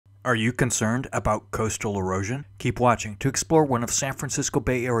Are you concerned about coastal erosion? Keep watching to explore one of San Francisco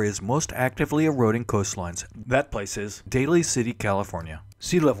Bay Area's most actively eroding coastlines. That place is Daly City, California.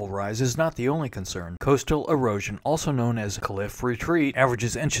 Sea level rise is not the only concern. Coastal erosion, also known as cliff retreat,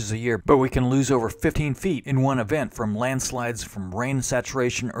 averages inches a year, but we can lose over 15 feet in one event from landslides, from rain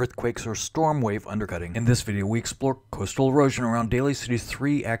saturation, earthquakes, or storm wave undercutting. In this video, we explore coastal erosion around Daly City's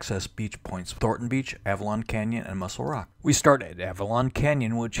 3 access beach points: Thornton Beach, Avalon Canyon, and Mussel Rock. We start at Avalon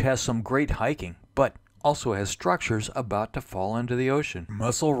Canyon, which has some great hiking, but also has structures about to fall into the ocean.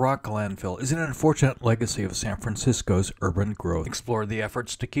 Mussel Rock landfill is an unfortunate legacy of San Francisco's urban growth. Explore the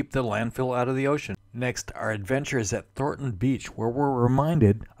efforts to keep the landfill out of the ocean. Next, our adventure is at Thornton Beach, where we're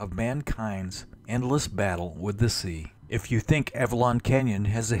reminded of mankind's endless battle with the sea. If you think Avalon Canyon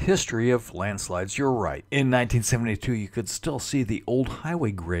has a history of landslides, you're right. In 1972, you could still see the old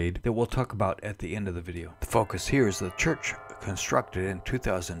highway grade that we'll talk about at the end of the video. The focus here is the church, constructed in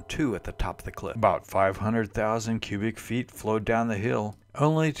 2002 at the top of the cliff. About 500,000 cubic feet flowed down the hill,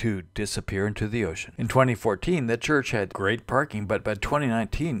 only to disappear into the ocean. In 2014, the church had great parking, but by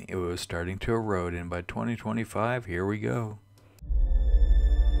 2019, it was starting to erode, and by 2025, here we go.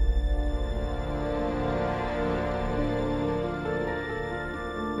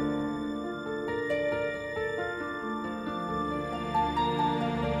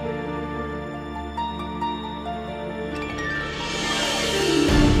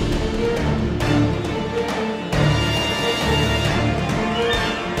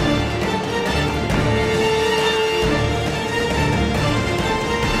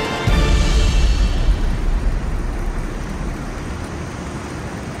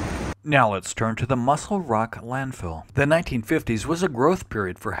 Now let's turn to the Mussel Rock landfill. The 1950s was a growth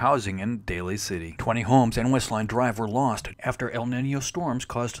period for housing in Daly City. 20 homes and Westline Drive were lost after El Nino storms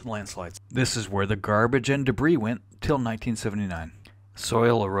caused landslides. This is where the garbage and debris went till 1979.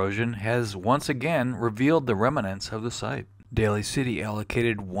 Soil erosion has once again revealed the remnants of the site. Daly City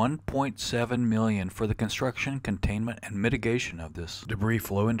allocated $1.7 million for the construction, containment, and mitigation of this debris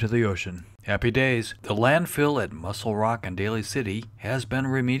flow into the ocean. Happy days. The landfill at Mussel Rock and Daly City has been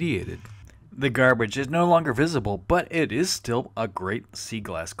remediated. The garbage is no longer visible, but it is still a great sea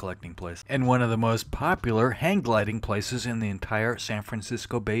glass collecting place and one of the most popular hang gliding places in the entire San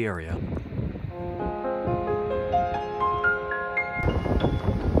Francisco Bay Area.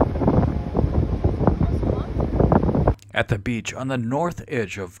 At the beach on the north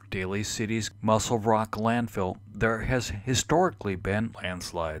edge of Daly City's Mussel Rock landfill, there has historically been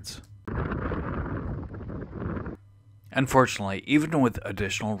landslides. Unfortunately, even with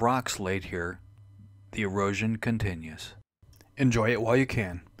additional rocks laid here, the erosion continues. Enjoy it while you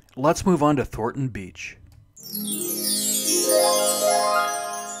can. Let's move on to Thornton Beach.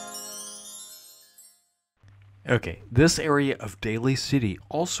 Okay, this area of Daly City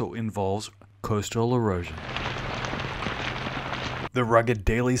also involves coastal erosion. The rugged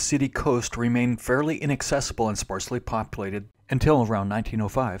Daly City coast remained fairly inaccessible and sparsely populated until around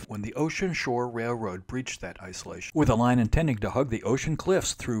 1905, when the Ocean Shore Railroad breached that isolation, with a line intending to hug the ocean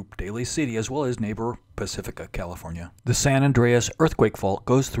cliffs through Daly City as well as neighbor Pacifica, California. The San Andreas earthquake fault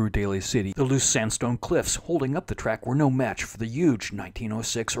goes through Daly City. The loose sandstone cliffs holding up the track were no match for the huge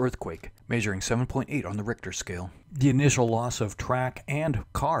 1906 earthquake, measuring 7.8 on the Richter scale. The initial loss of track and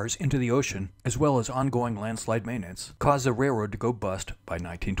cars into the ocean, as well as ongoing landslide maintenance, caused the railroad to go bust by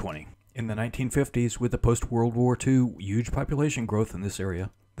 1920. In the 1950s, with the post-World War II huge population growth in this area,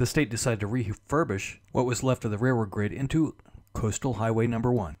 the state decided to refurbish what was left of the railroad grade into Coastal Highway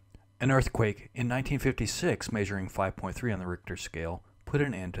Number 1. An earthquake in 1956, measuring 5.3 on the Richter scale, put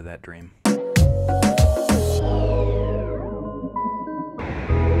an end to that dream.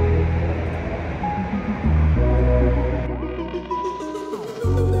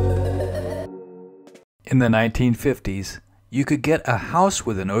 In the 1950s, you could get a house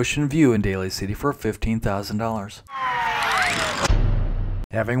with an ocean view in Daly City for $15,000.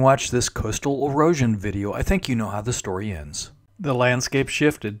 Having watched this coastal erosion video, I think you know how the story ends. The landscape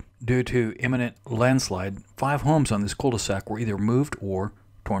shifted due to imminent landslide. 5 homes on this cul-de-sac were either moved or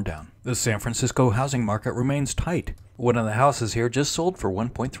torn down. The San Francisco housing market remains tight. One of the houses here just sold for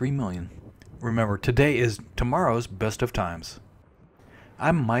 $1.3 million. Remember, today is tomorrow's best of times.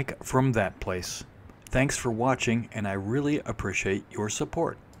 I'm Mike from That Place. Thanks for watching, and I really appreciate your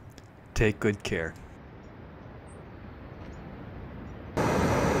support. Take good care.